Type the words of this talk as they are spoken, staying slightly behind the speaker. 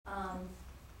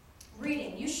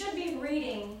should be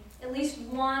reading at least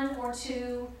 1 or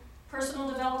 2 personal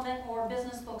development or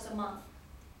business books a month.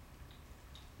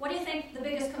 What do you think the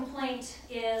biggest complaint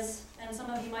is, and some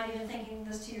of you might even thinking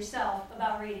this to yourself,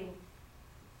 about reading?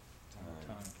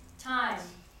 Time.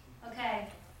 Okay.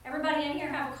 Everybody in here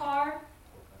have a car?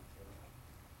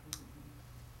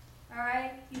 All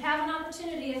right. You have an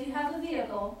opportunity, if you have a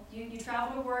vehicle, you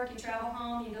travel to work, you travel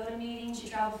home, you go to meetings, you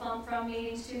travel from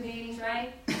meetings to meetings,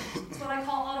 right? It's what I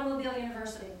call automobile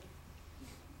university.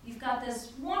 You've got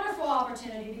this wonderful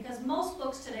opportunity because most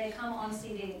books today come on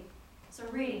CD. So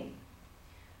reading.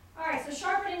 All right, so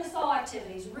sharpening the saw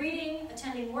activities, reading,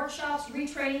 attending workshops,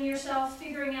 retraining yourself,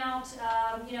 figuring out,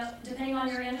 depending on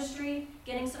your industry,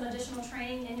 getting some additional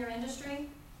training in your industry.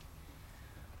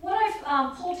 What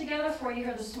I've pulled together for you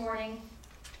here this morning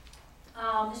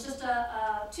is just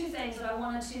 2 things that I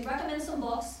wanted to recommend some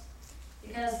books,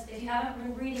 because if you haven't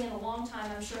been reading in a long time,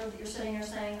 I'm sure that you're sitting here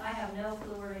saying, I have no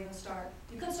clue where to even start.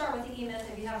 You could start with the E-Myth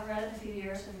if you haven't read it in a few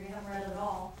years, if you haven't read it at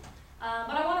all.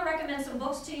 But I want to recommend some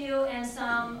books to you and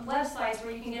some websites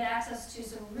where you can get access to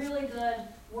some really good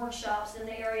workshops in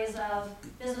the areas of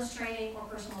business training or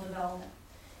personal development.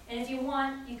 And if you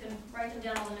want, you can write them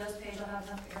down on the notes page. I'll have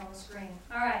them up here on the screen.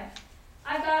 All right.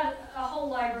 I've got a whole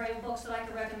library of books that I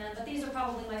could recommend, but these are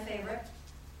probably my favorite.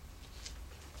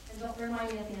 And don't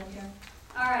remind me at the end here.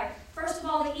 All right. First of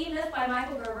all, The E-Myth by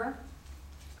Michael Gerber.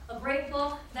 A great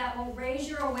book that will raise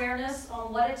your awareness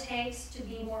on what it takes to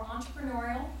be more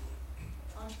entrepreneurial.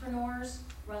 Entrepreneurs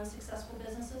run successful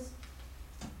businesses.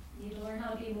 You need to learn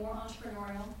how to be more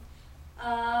entrepreneurial.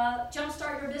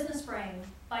 Jumpstart Your Business Brain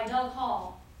by Doug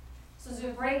Hall. So it's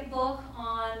a great book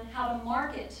on how to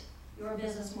market your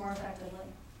business more effectively.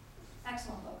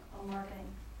 Excellent book on marketing.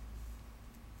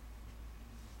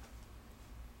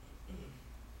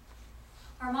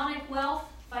 Harmonic Wealth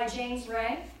by James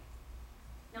Ray.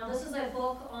 Now this is a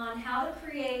book on how to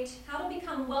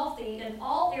become wealthy in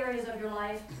all areas of your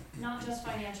life, not just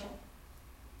financial.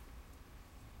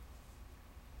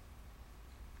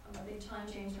 I'm a big time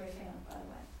James Ray fan, by the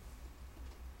way.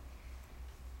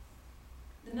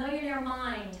 The Millionaire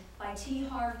Mind by T.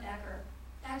 Harv Eker.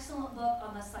 Excellent book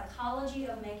on the psychology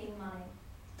of making money.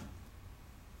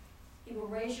 He will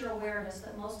raise your awareness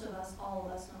that most of us, all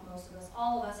of us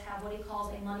have what he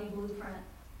calls a money blueprint,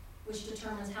 which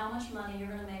determines how much money you're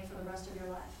going to make for the rest of your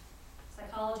life.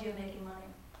 Psychology of making money.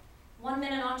 1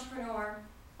 Minute Entrepreneur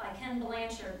by Ken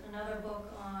Blanchard, another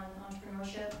book on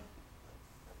entrepreneurship.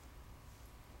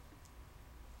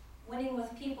 Winning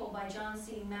with People by John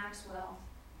C. Maxwell.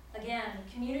 Again,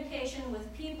 communication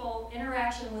with people,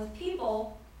 interaction with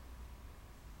people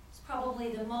is probably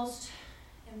the most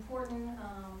important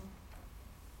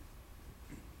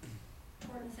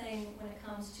thing when it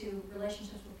comes to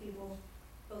relationships with people,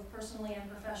 both personally and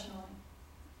professionally.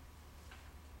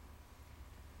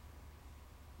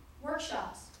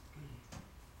 Workshops.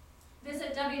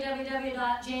 Visit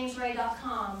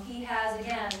www.jamesray.com. He has,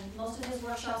 again, most of his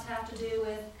workshops have to do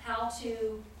with how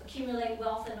to accumulate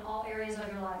wealth in all areas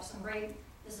of your life.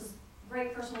 This is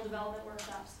great personal development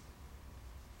workshops.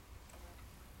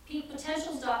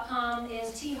 PeakPotentials.com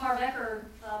is T. Harv Eker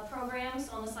programs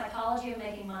on the psychology of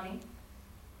making money.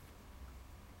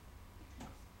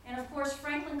 And of course,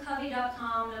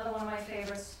 FranklinCovey.com, another one of my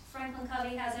favorites. Franklin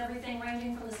Covey has everything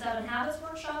ranging from the 7 Habits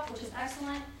workshop, which is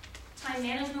excellent, time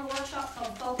management workshop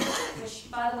called Focus, which,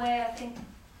 by the way, I think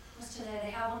was today.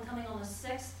 They have one coming on the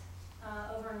 6th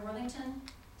over in Worthington.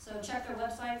 So check their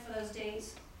website for those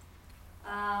dates.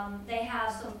 They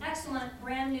have some excellent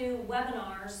brand new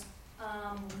webinars,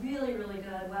 really, really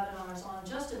good webinars on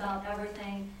just about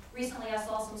everything. Recently I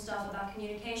saw some stuff about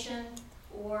communication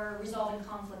or resolving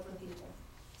conflict with people.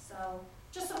 So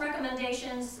just some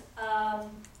recommendations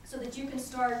so that you can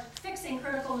start fixing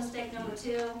critical mistake number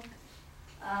 2,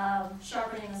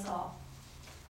 sharpening the saw.